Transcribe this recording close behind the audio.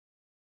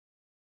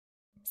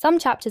Some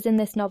chapters in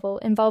this novel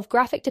involve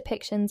graphic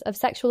depictions of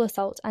sexual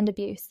assault and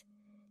abuse.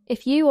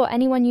 If you or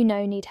anyone you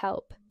know need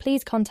help,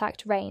 please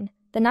contact RAIN,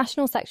 the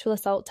National Sexual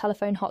Assault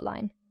Telephone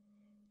Hotline.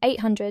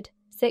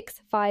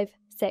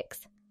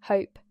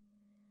 800-656-HOPE.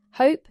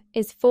 HOPE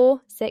is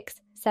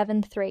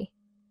 4673.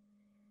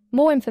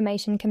 More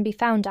information can be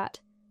found at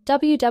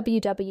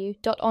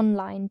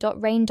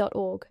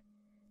www.online.rain.org.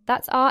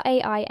 That's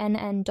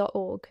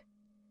RAINN.org.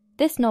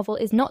 This novel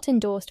is not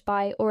endorsed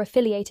by or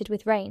affiliated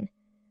with RAIN,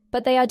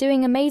 but they are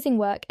doing amazing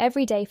work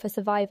every day for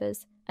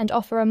survivors and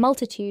offer a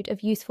multitude of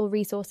useful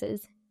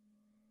resources.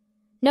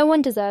 No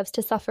one deserves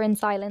to suffer in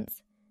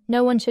silence.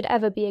 No one should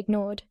ever be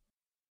ignored.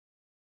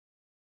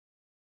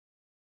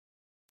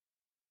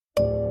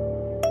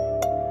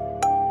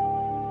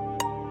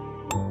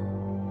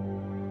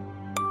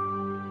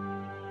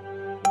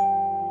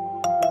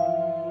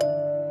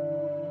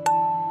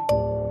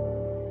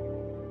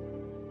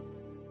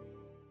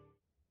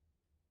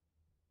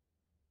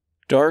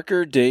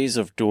 Darker Days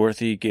of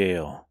Dorothy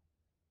Gale.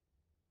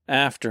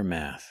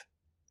 Aftermath.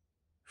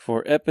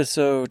 For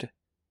episode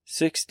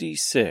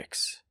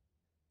 66.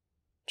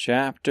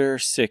 Chapter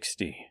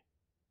 60.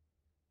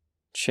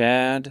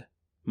 Chad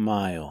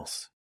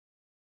Miles.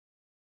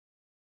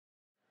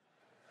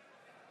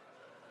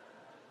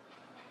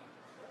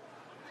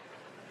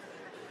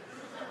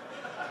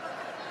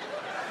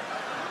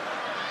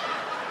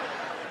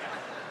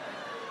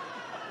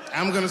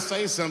 I'm going to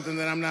say something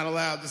that I'm not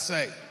allowed to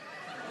say.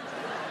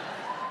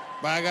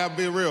 But I gotta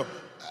be real.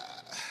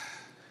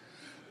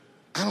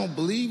 I don't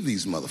believe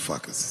these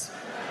motherfuckers.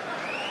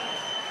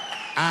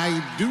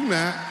 I do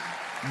not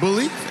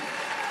believe it.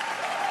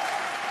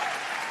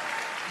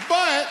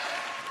 But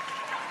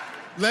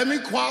let me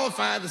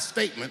qualify the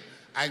statement.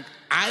 I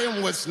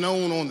am what's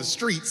known on the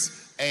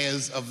streets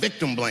as a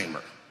victim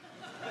blamer.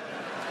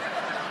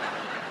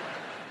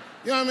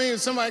 You know what I mean?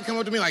 Somebody come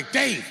up to me like,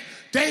 Dave,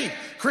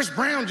 Chris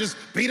Brown just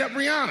beat up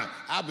Rihanna.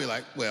 I'll be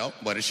like, well,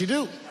 what did she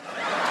do?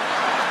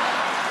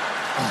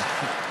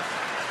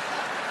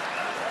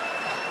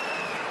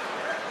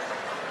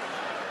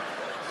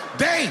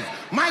 Dave,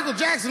 Michael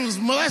Jackson was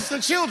molesting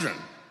children.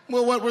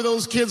 Well, what were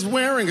those kids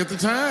wearing at the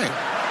time?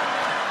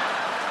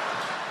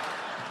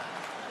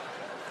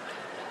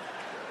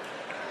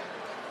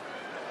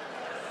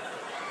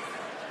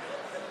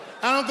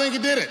 I don't think he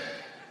did it.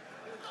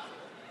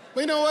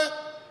 But you know what?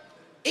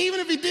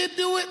 Even if he did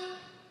do it,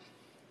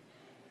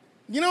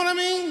 you know what I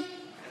mean?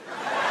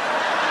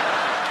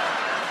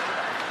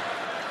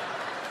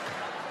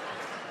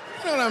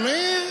 You know what I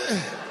mean?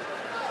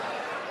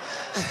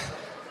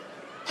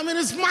 I mean,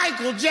 it's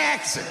Michael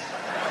Jackson.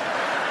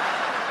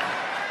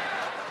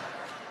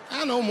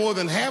 I know more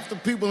than half the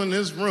people in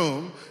this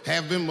room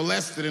have been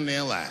molested in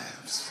their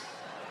lives.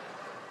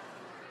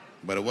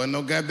 But it wasn't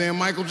no goddamn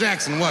Michael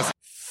Jackson, was it?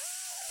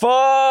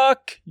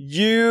 Fuck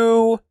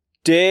you,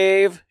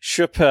 Dave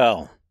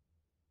Chappelle.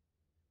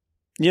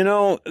 You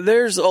know,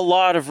 there's a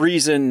lot of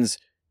reasons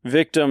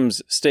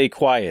victims stay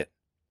quiet.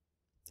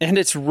 And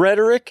it's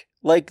rhetoric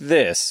like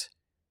this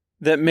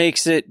that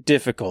makes it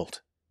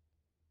difficult.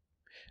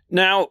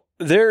 Now,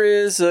 there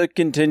is a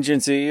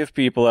contingency of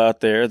people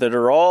out there that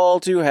are all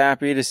too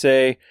happy to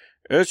say,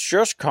 it's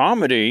just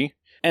comedy,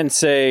 and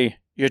say,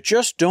 you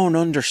just don't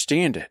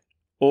understand it,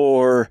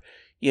 or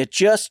you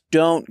just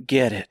don't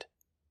get it.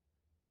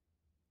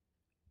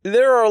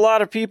 There are a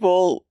lot of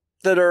people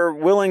that are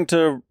willing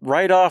to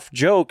write off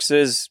jokes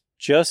as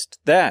just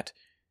that,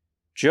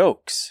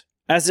 jokes,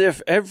 as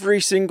if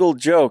every single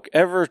joke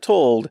ever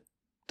told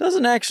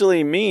doesn't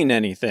actually mean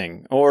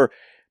anything, or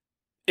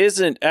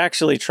isn't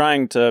actually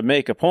trying to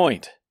make a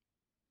point.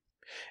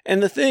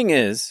 And the thing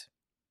is,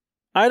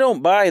 I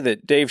don't buy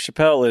that Dave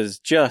Chappelle is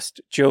just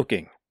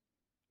joking,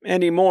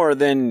 any more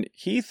than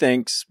he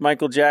thinks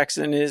Michael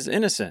Jackson is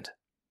innocent.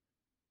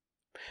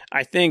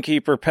 I think he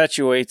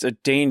perpetuates a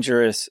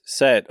dangerous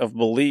set of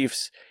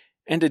beliefs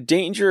and a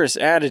dangerous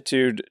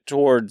attitude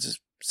towards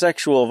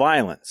sexual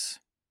violence.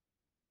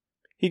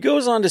 He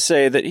goes on to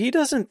say that he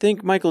doesn't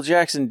think Michael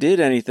Jackson did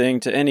anything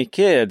to any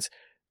kids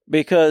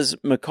because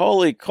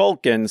Macaulay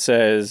Culkin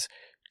says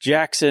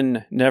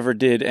Jackson never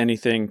did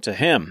anything to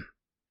him.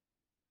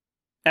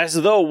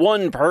 As though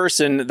one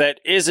person that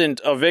isn't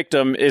a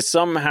victim is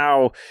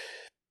somehow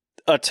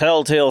a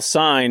telltale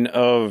sign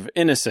of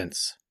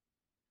innocence.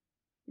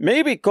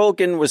 Maybe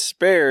Culkin was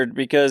spared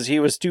because he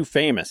was too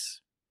famous.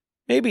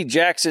 Maybe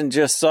Jackson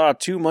just saw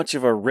too much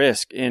of a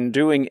risk in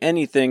doing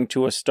anything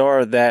to a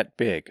star that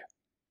big.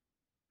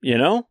 You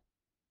know?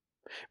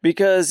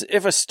 Because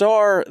if a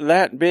star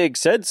that big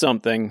said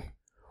something,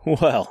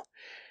 well,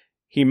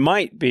 he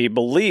might be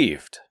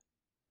believed.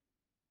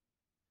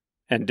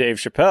 And Dave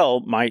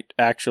Chappelle might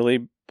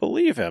actually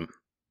believe him.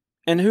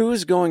 And who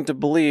is going to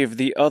believe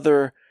the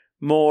other,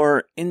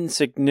 more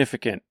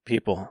insignificant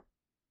people?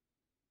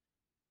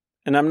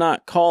 And I'm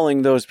not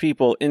calling those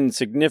people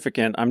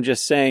insignificant, I'm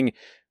just saying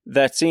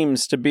that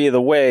seems to be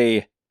the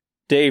way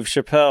Dave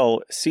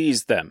Chappelle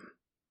sees them.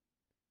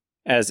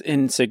 As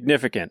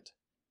insignificant.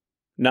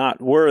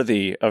 Not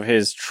worthy of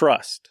his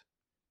trust.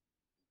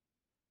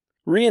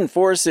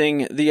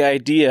 reinforcing the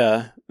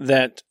idea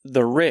that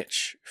the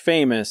rich,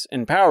 famous,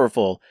 and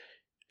powerful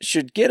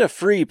should get a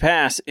free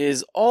pass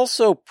is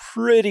also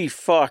pretty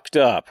fucked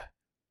up.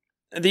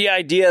 The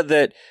idea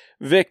that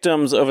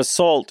victims of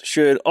assault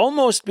should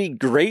almost be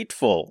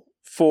grateful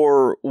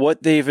for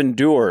what they've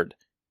endured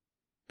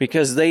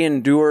because they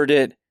endured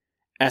it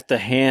at the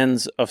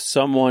hands of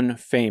someone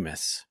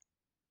famous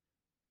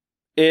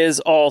is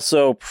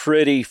also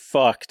pretty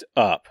fucked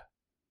up.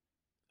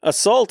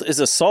 Assault is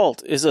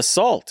assault is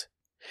assault.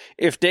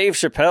 If Dave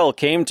Chappelle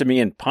came to me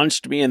and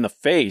punched me in the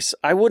face,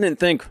 I wouldn't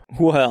think,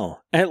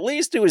 well, at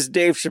least it was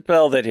Dave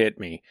Chappelle that hit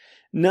me,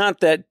 not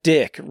that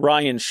dick,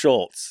 Ryan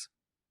Schultz.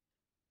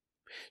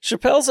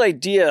 Chappelle's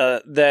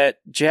idea that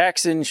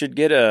Jackson should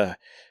get a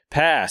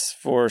pass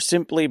for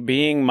simply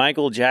being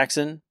Michael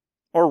Jackson,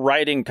 or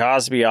writing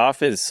Cosby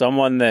off as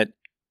someone that,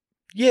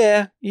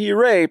 yeah, he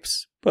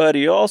rapes, but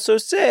he also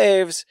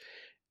saves,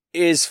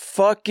 is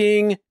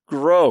fucking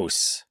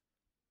gross.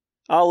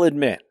 I'll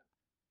admit,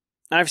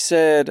 I've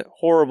said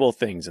horrible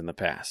things in the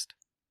past.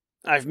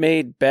 I've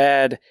made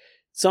bad,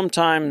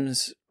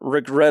 sometimes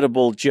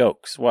regrettable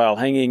jokes while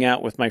hanging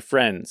out with my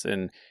friends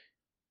and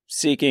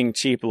seeking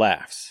cheap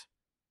laughs.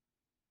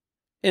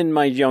 In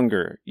my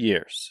younger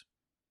years.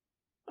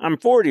 I'm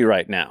 40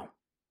 right now.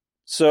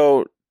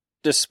 So,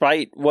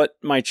 despite what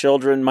my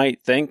children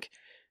might think,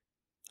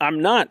 I'm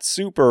not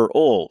super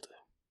old.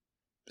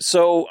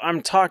 So,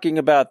 I'm talking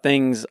about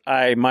things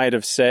I might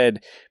have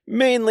said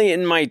mainly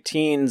in my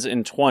teens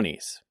and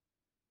 20s.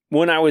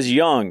 When I was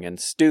young and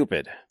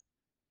stupid.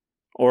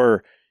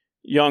 Or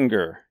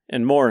younger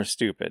and more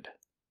stupid.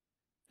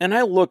 And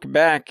I look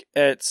back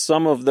at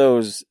some of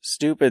those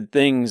stupid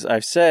things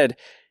I've said,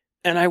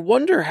 and I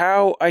wonder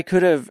how I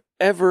could have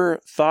ever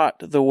thought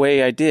the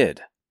way I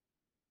did.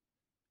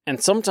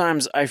 And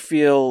sometimes I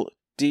feel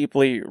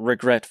deeply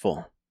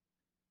regretful.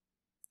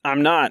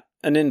 I'm not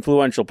an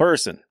influential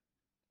person.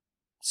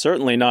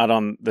 Certainly not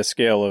on the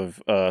scale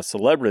of a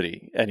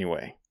celebrity,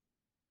 anyway.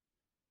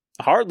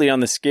 Hardly on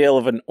the scale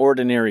of an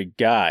ordinary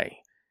guy.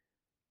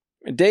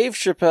 Dave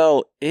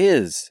Chappelle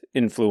is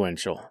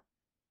influential.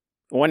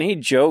 When he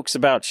jokes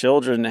about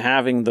children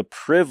having the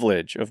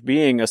privilege of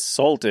being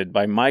assaulted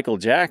by Michael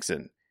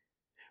Jackson,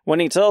 when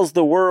he tells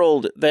the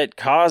world that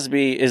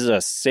Cosby is a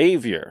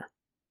savior,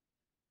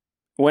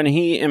 when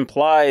he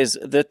implies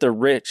that the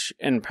rich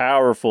and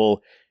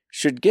powerful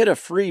should get a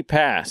free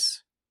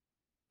pass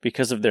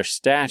because of their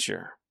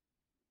stature,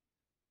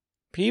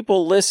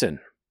 people listen.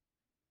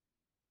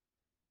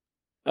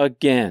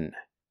 Again,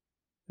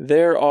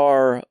 there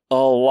are a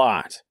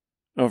lot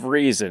of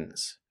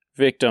reasons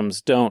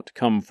victims don't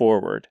come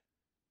forward.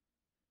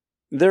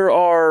 There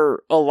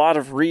are a lot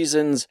of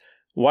reasons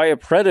why a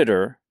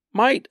predator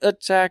might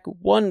attack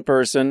one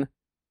person,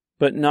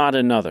 but not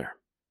another.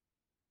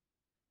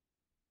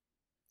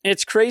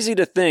 It's crazy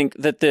to think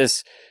that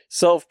this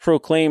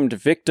self-proclaimed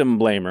victim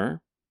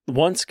blamer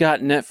once got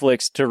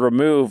Netflix to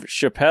remove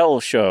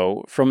Chappelle's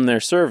show from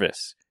their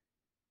service,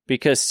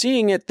 because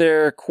seeing it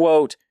there,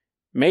 quote,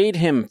 made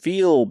him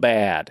feel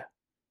bad.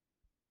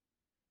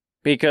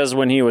 Because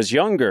when he was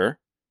younger,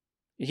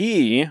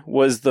 he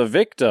was the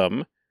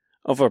victim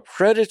of a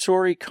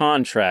predatory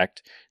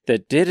contract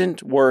that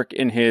didn't work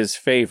in his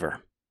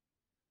favor.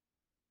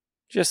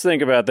 Just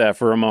think about that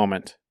for a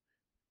moment.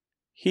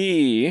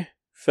 He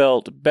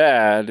felt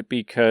bad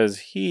because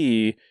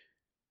he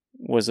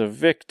was a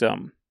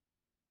victim.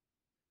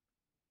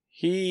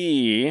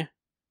 He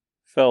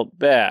felt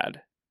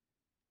bad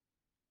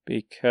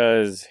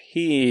because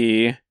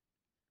he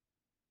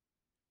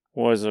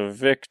was a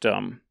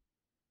victim.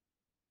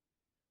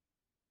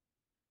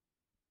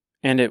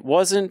 And it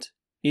wasn't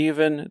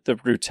even the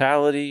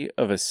brutality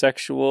of a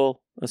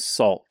sexual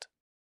assault.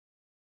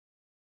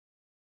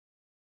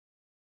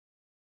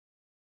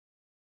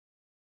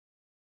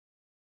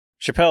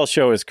 Chappelle's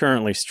show is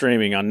currently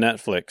streaming on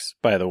Netflix,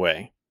 by the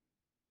way,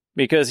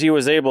 because he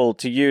was able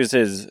to use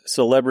his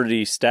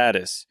celebrity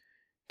status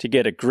to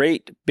get a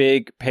great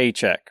big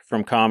paycheck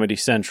from Comedy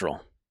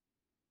Central.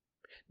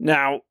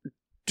 Now,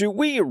 do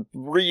we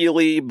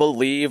really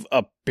believe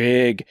a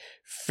big,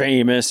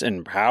 famous,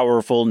 and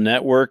powerful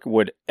network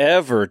would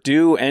ever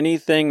do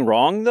anything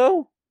wrong,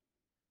 though?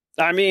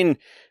 I mean,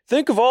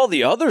 think of all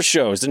the other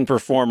shows and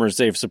performers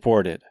they've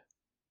supported.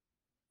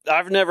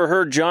 I've never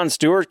heard Jon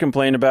Stewart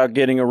complain about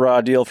getting a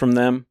raw deal from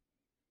them.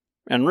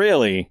 And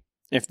really,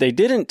 if they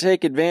didn't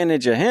take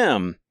advantage of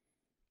him,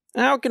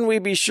 how can we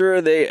be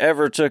sure they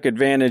ever took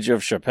advantage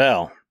of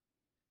Chappelle?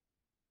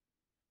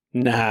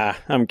 Nah,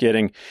 I'm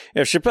kidding.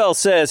 If Chappelle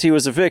says he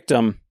was a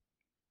victim,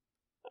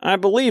 I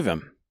believe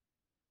him.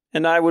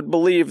 And I would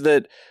believe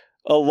that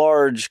a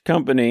large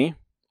company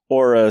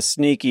or a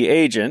sneaky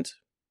agent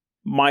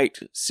might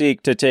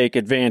seek to take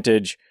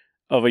advantage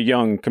of a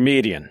young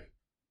comedian.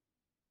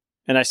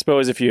 And I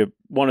suppose if you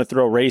want to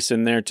throw race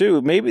in there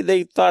too, maybe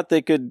they thought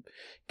they could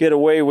get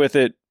away with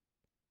it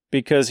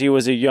because he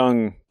was a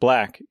young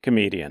black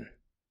comedian.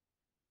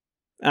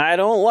 I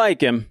don't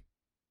like him,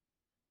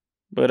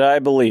 but I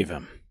believe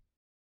him.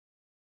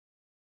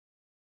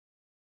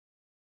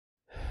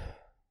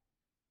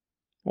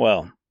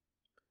 Well,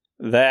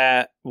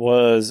 that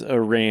was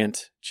a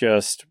rant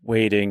just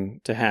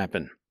waiting to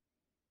happen.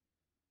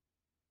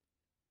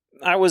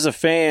 I was a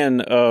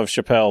fan of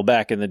Chappelle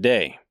back in the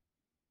day.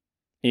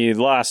 He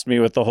lost me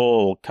with the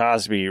whole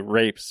Cosby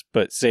rapes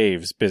but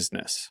saves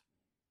business.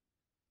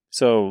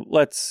 So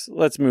let's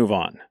move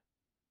on.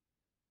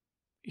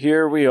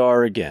 Here we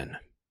are again,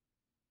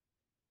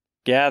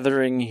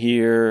 gathering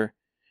here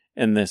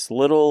in this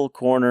little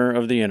corner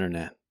of the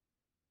internet,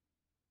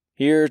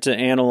 here to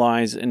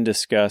analyze and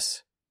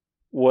discuss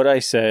what I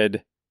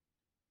said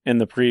in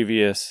the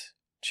previous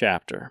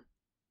chapter.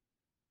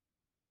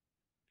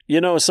 You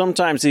know,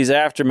 sometimes these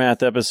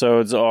aftermath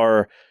episodes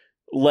are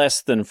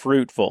less than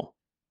fruitful.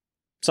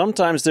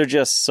 Sometimes they're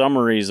just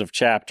summaries of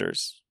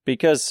chapters,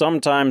 because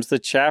sometimes the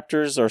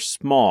chapters are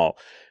small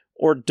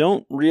or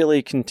don't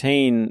really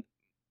contain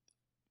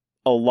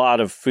a lot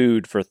of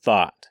food for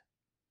thought.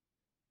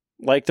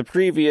 Like the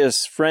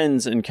previous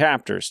Friends and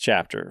Captors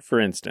chapter, for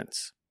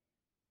instance.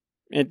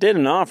 It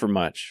didn't offer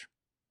much.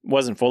 It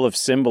wasn't full of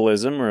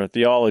symbolism or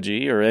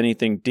theology or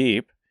anything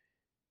deep.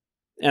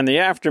 And the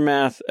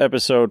aftermath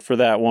episode for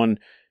that one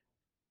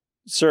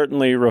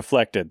certainly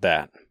reflected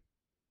that.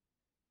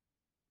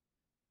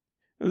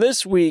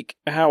 This week,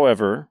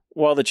 however,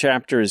 while the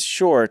chapter is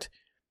short,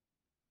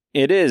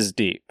 it is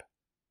deep.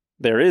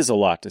 There is a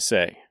lot to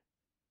say.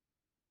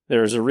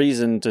 There is a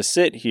reason to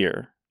sit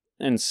here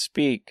and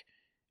speak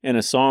in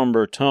a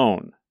somber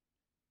tone,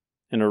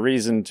 and a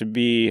reason to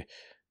be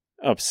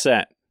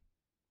upset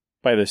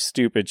by the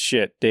stupid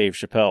shit Dave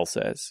Chappelle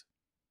says.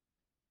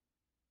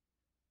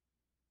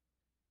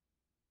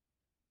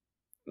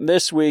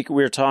 This week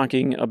we're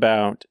talking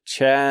about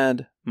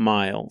Chad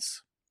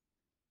Miles.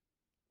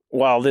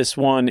 While this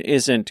one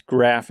isn't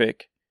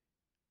graphic,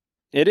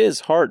 it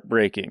is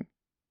heartbreaking,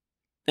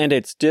 and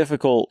it's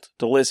difficult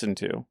to listen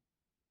to,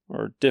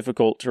 or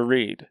difficult to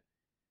read.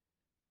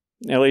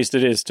 At least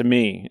it is to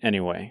me,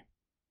 anyway.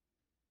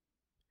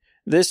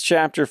 This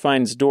chapter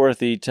finds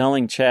Dorothy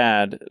telling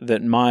Chad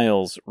that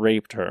Miles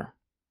raped her.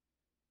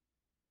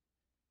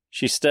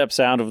 She steps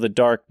out of the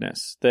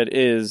darkness that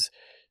is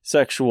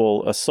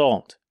sexual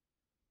assault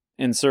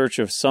in search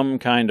of some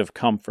kind of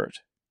comfort.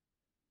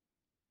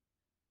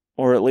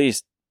 Or at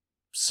least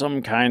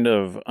some kind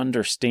of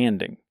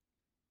understanding.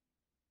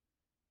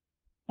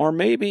 Or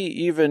maybe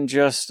even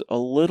just a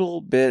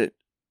little bit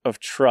of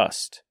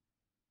trust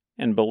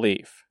and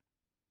belief.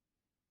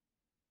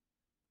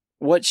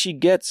 What she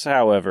gets,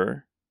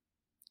 however,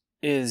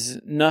 is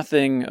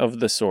nothing of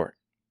the sort.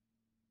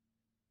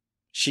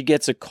 She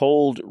gets a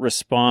cold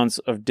response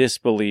of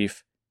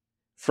disbelief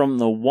from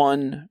the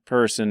one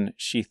person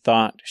she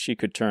thought she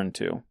could turn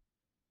to.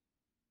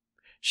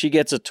 She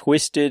gets a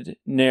twisted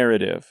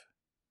narrative,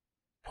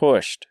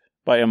 pushed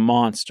by a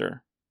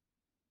monster.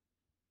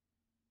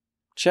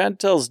 Chad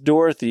tells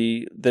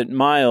Dorothy that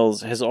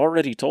Miles has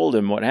already told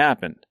him what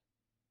happened.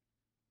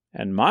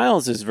 And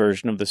Miles's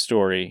version of the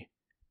story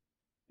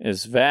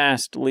is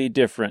vastly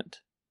different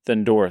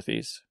than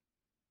Dorothy's.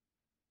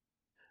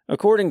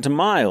 According to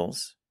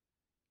Miles,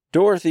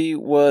 Dorothy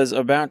was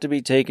about to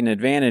be taken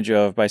advantage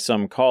of by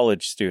some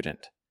college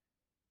student.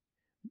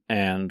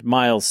 And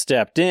Miles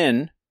stepped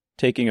in,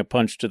 taking a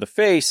punch to the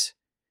face,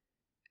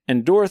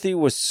 and Dorothy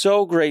was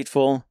so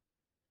grateful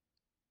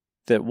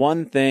that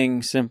one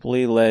thing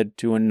simply led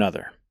to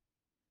another.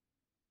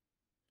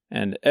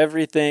 And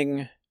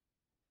everything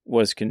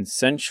was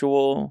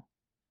consensual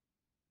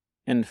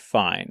and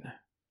fine.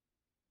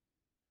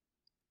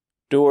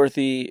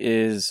 Dorothy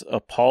is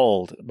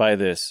appalled by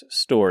this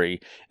story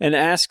and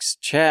asks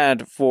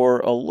Chad for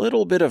a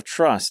little bit of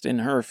trust in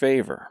her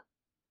favor.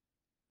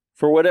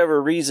 For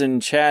whatever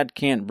reason, Chad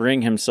can't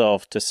bring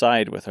himself to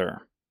side with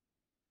her.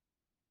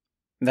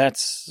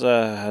 That's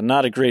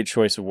not a great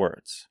choice of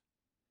words.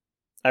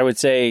 I would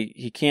say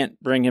he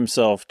can't bring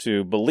himself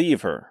to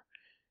believe her.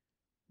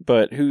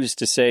 But who's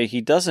to say he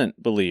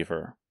doesn't believe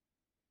her?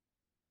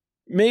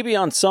 Maybe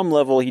on some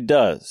level he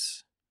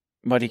does,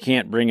 but he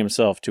can't bring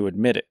himself to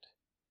admit it.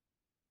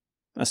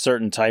 A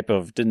certain type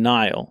of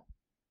denial.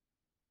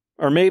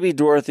 Or maybe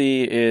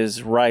Dorothy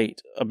is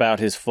right about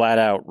his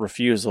flat-out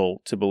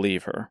refusal to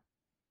believe her.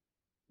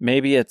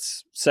 Maybe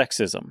it's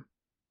sexism.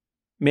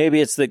 Maybe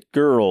it's that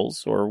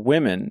girls or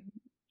women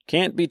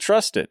can't be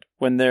trusted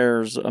when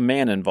there's a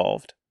man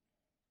involved.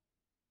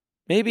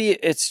 Maybe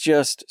it's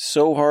just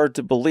so hard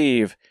to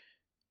believe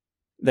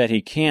that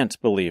he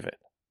can't believe it.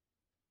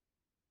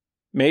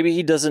 Maybe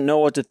he doesn't know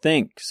what to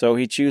think, so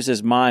he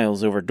chooses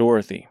Miles over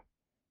Dorothy.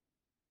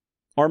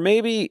 Or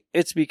maybe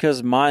it's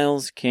because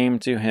Miles came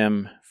to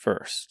him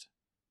first.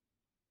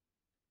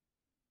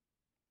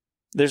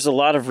 There's a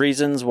lot of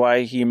reasons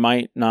why he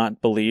might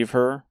not believe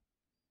her.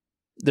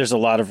 There's a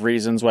lot of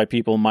reasons why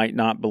people might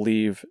not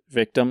believe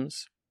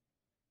victims.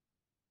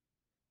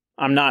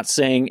 I'm not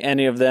saying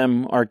any of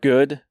them are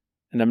good,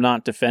 and I'm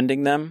not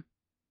defending them.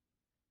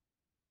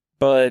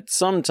 But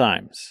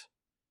sometimes,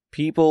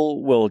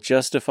 people will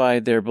justify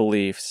their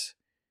beliefs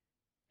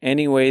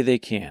any way they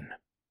can.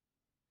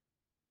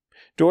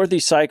 Dorothy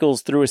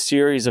cycles through a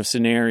series of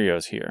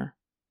scenarios here,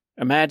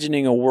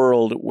 imagining a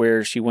world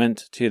where she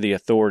went to the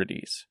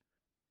authorities,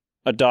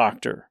 a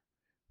doctor,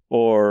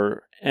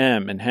 or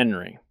Em and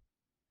Henry.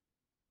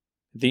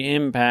 The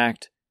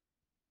impact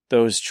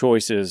those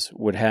choices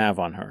would have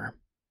on her.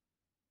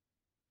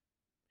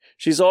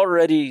 She's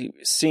already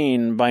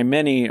seen by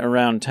many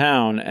around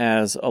town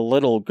as a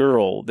little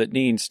girl that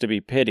needs to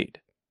be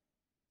pitied,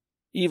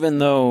 even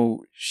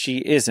though she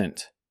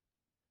isn't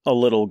a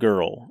little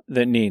girl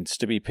that needs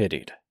to be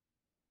pitied.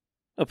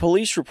 A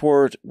police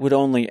report would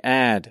only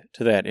add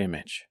to that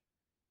image,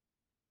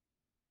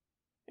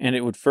 and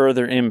it would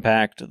further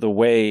impact the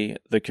way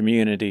the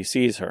community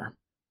sees her.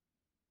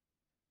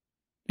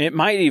 It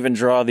might even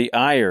draw the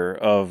ire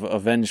of a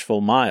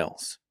vengeful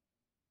Miles,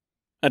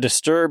 a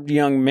disturbed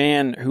young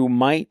man who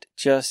might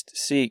just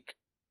seek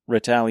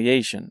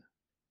retaliation.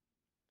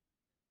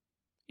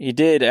 He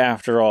did,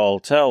 after all,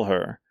 tell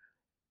her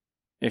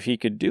if he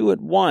could do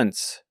it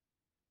once,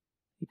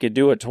 he could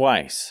do it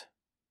twice.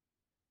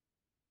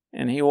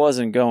 And he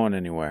wasn't going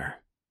anywhere.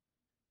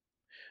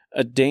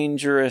 A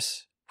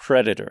dangerous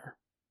predator,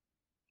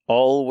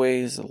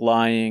 always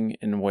lying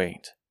in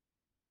wait.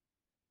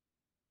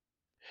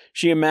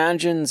 She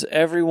imagines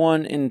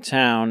everyone in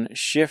town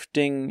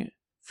shifting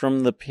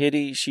from the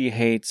pity she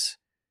hates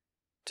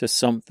to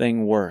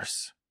something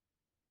worse.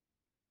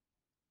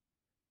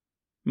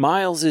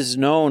 Miles is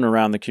known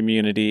around the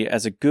community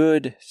as a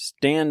good,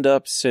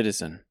 stand-up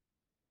citizen.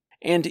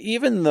 And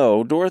even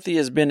though Dorothy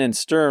has been in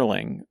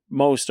Sterling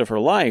most of her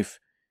life,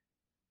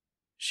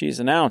 she's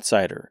an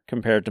outsider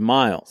compared to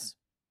Miles.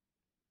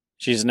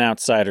 She's an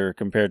outsider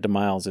compared to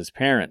Miles's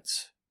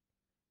parents.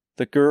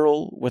 The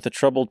girl with a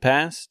troubled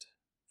past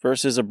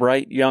versus a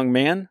bright young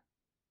man?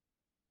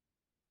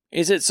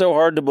 Is it so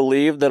hard to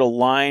believe that a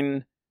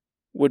line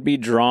would be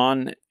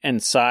drawn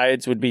and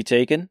sides would be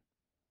taken?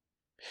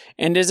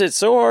 And is it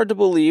so hard to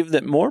believe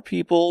that more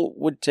people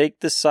would take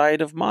the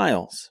side of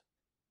Miles?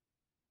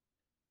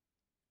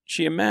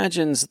 She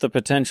imagines the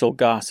potential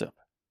gossip,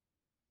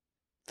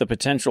 the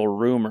potential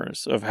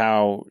rumors of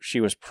how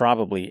she was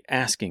probably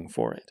asking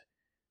for it,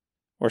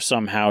 or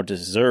somehow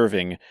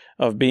deserving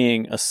of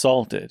being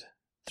assaulted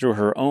through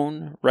her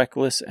own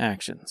reckless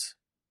actions.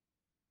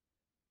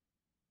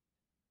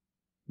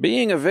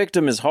 Being a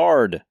victim is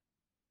hard,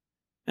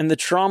 and the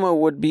trauma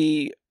would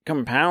be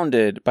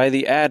compounded by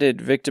the added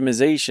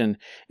victimization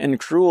and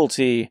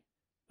cruelty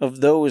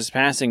of those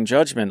passing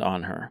judgment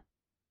on her.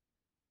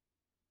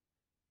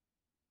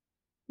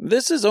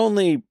 This is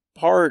only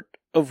part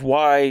of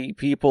why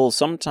people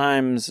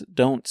sometimes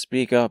don't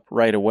speak up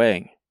right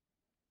away.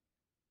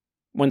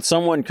 When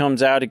someone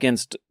comes out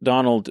against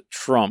Donald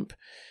Trump,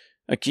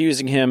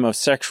 accusing him of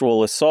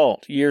sexual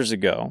assault years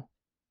ago,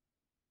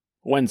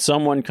 when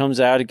someone comes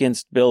out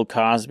against Bill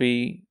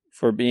Cosby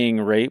for being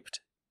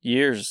raped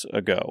years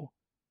ago,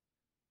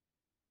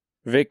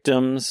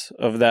 victims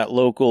of that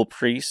local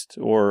priest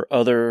or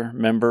other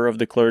member of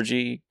the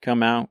clergy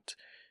come out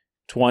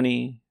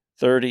 20,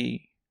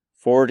 30,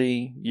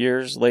 40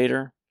 years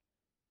later,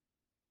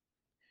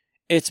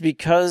 it's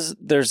because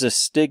there's a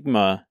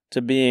stigma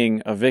to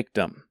being a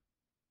victim.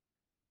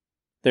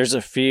 There's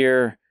a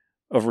fear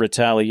of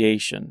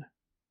retaliation.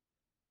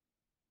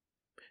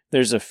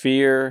 There's a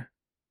fear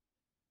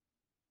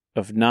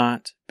of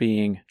not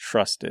being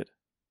trusted.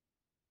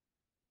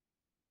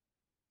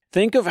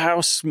 Think of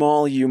how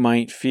small you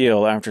might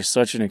feel after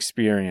such an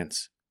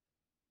experience.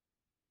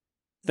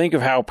 Think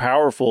of how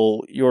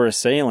powerful your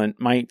assailant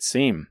might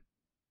seem.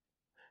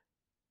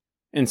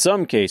 In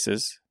some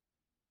cases,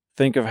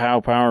 think of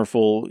how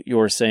powerful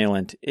your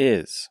assailant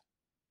is.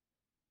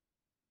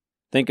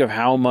 Think of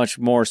how much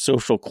more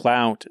social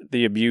clout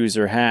the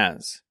abuser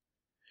has,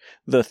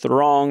 the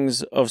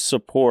throngs of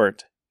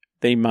support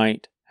they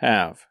might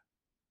have.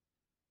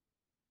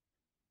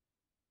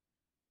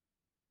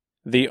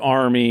 The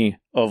army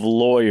of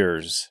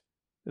lawyers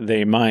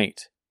they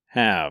might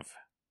have.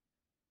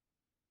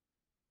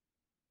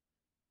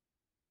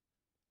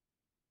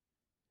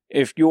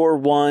 If you're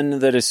one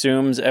that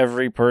assumes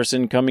every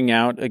person coming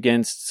out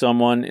against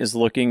someone is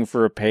looking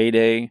for a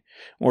payday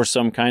or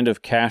some kind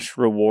of cash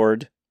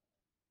reward,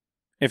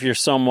 if you're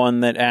someone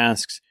that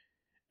asks,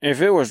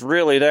 if it was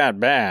really that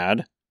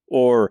bad,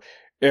 or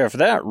if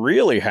that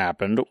really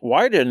happened,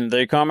 why didn't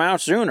they come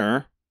out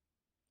sooner?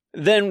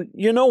 Then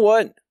you know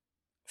what?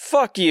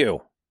 Fuck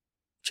you.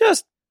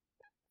 Just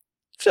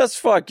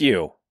fuck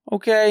you,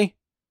 okay?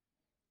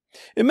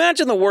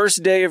 Imagine the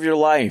worst day of your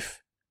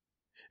life.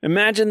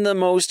 Imagine the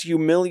most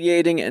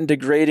humiliating and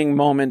degrading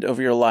moment of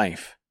your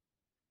life.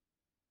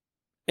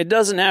 It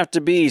doesn't have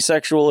to be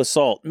sexual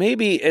assault.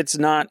 Maybe it's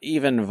not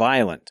even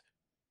violent.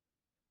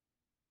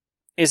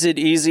 Is it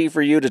easy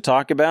for you to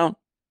talk about?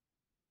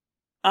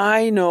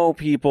 I know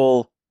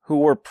people who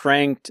were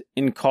pranked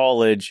in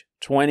college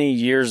 20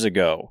 years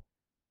ago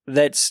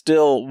that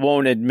still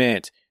won't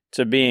admit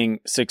to being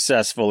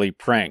successfully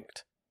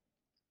pranked.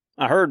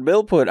 I heard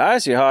Bill put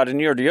Icy Hot in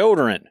your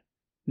deodorant.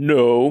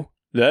 No,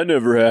 that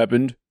never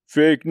happened.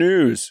 Fake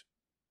news.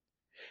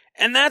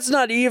 And that's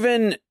not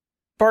even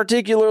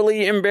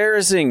particularly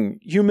embarrassing,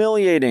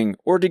 humiliating,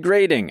 or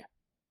degrading.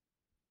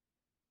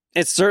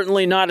 It's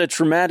certainly not a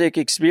traumatic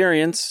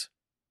experience.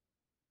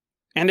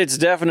 And it's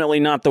definitely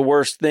not the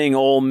worst thing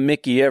old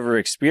Mickey ever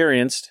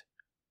experienced.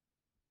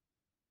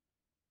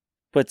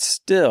 But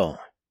still,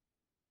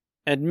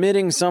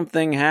 admitting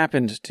something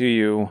happened to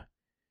you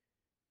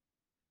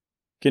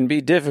can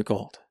be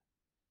difficult.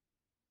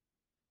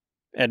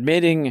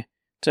 Admitting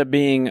to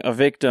being a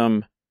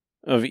victim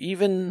of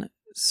even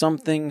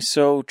something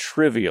so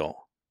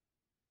trivial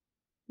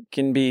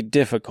can be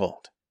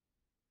difficult.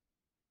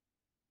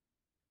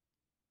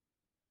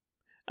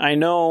 I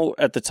know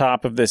at the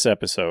top of this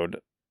episode,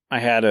 I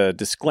had a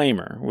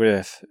disclaimer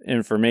with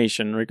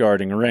information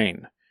regarding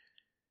Rain,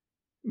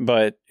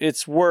 but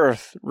it's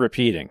worth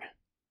repeating.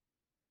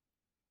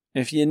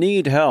 If you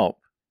need help,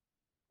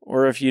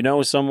 or if you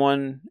know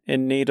someone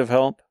in need of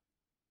help,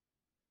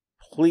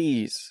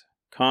 please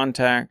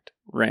contact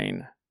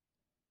Rain.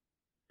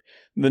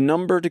 The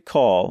number to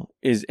call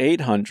is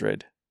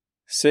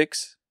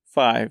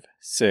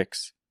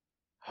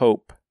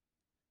 800-656-HOPE.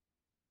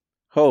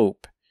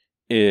 HOPE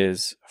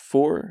is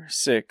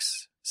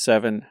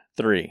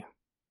 4673.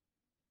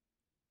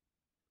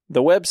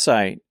 The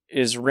website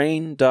is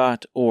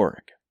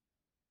rain.org,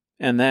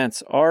 and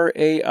that's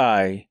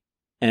RAINN.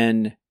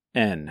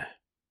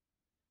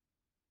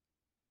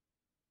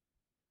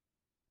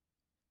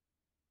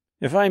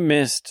 If I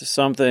missed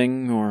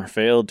something or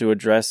failed to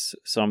address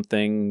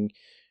something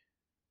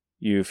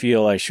you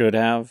feel I should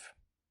have,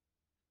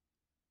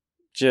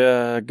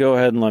 go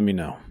ahead and let me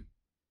know.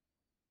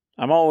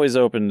 I'm always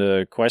open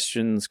to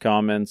questions,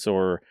 comments,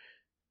 or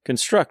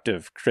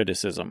constructive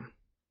criticism.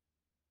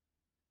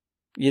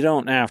 You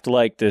don't have to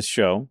like this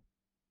show.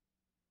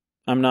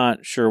 I'm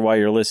not sure why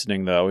you're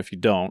listening, though, if you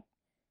don't.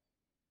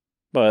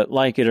 But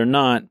like it or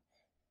not,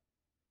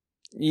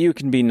 you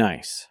can be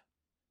nice.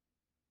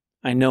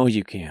 I know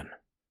you can.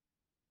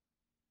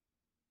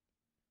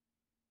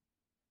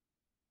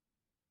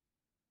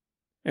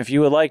 If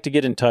you would like to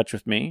get in touch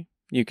with me,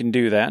 you can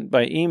do that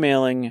by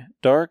emailing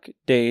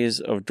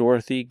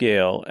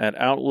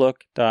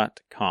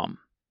darkdaysofdorothygale@outlook.com.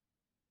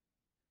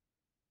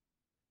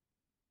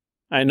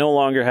 I no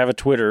longer have a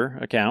Twitter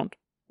account,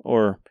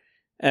 or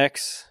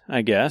X,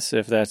 I guess,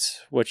 if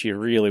that's what you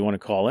really want to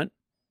call it.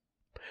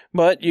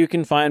 But you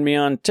can find me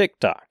on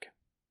TikTok,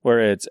 where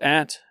it's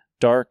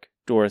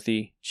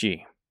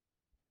 @DarkDorothyG.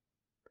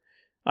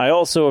 I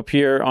also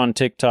appear on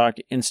TikTok,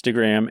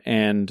 Instagram,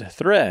 and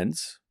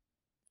Threads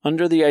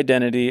under the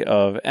identity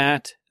of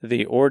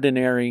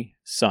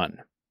 @TheOrdinarySun.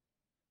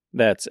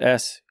 That's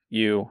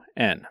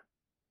SUN.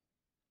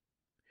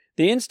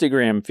 The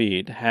Instagram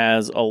feed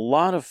has a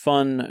lot of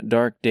fun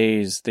Dark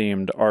Days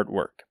themed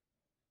artwork.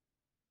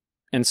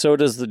 And so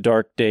does the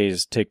Dark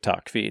Days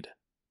TikTok feed.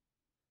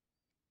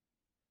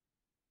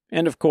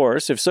 And of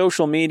course, if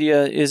social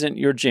media isn't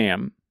your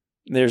jam,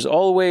 there's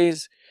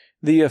always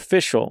the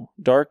official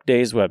Dark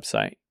Days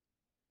website,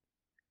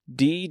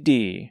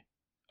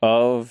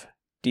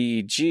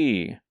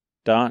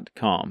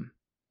 ddofdg.com.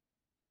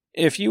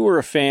 If you were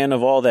a fan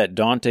of all that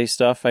Dante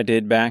stuff I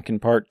did back in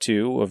part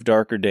 2 of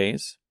Darker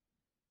Days,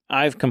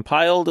 I've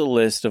compiled a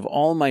list of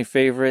all my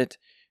favorite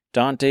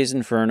Dante's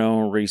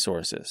Inferno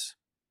resources.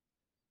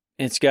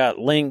 It's got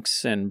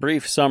links and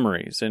brief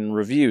summaries and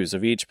reviews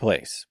of each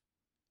place.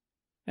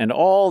 And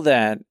all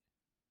that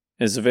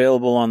is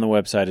available on the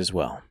website as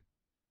well.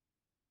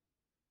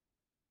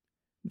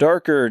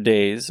 Darker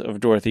Days of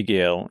Dorothy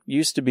Gale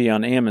used to be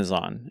on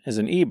Amazon as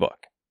an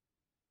ebook,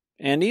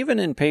 and even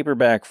in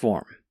paperback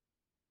form.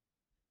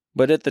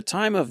 But at the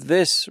time of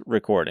this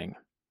recording,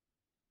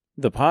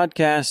 the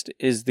podcast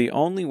is the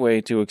only way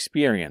to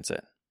experience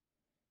it.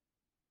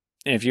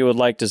 If you would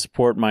like to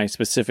support my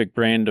specific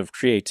brand of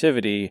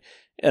creativity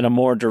in a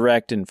more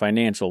direct and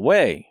financial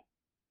way,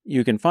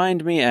 you can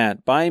find me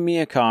at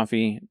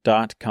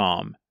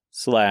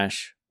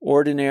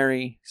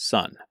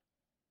buymeacoffee.com/ordinarysun.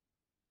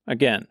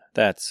 Again,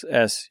 that's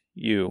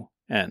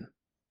SUN.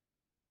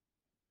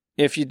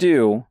 If you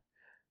do,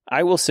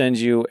 I will send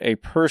you a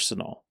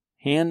personal,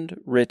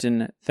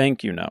 handwritten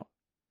thank you note,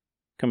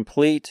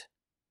 complete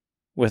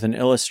with an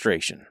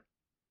illustration.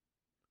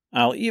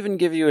 I'll even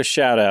give you a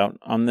shout out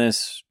on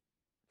this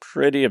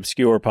pretty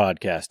obscure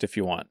podcast if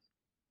you want.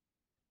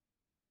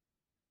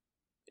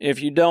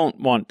 If you don't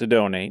want to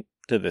donate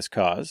to this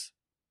cause,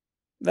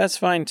 that's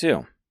fine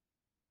too.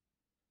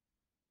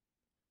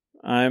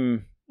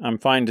 I'm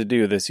fine to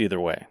do this either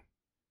way.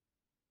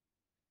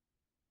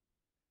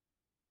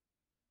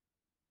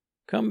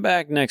 Come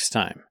back next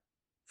time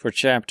for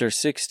Chapter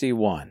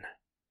 61,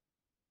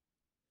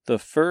 The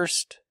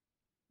First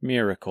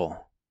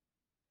Miracle.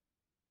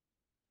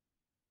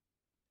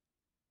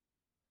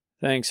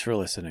 Thanks for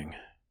listening.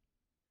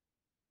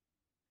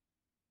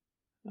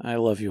 I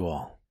love you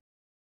all.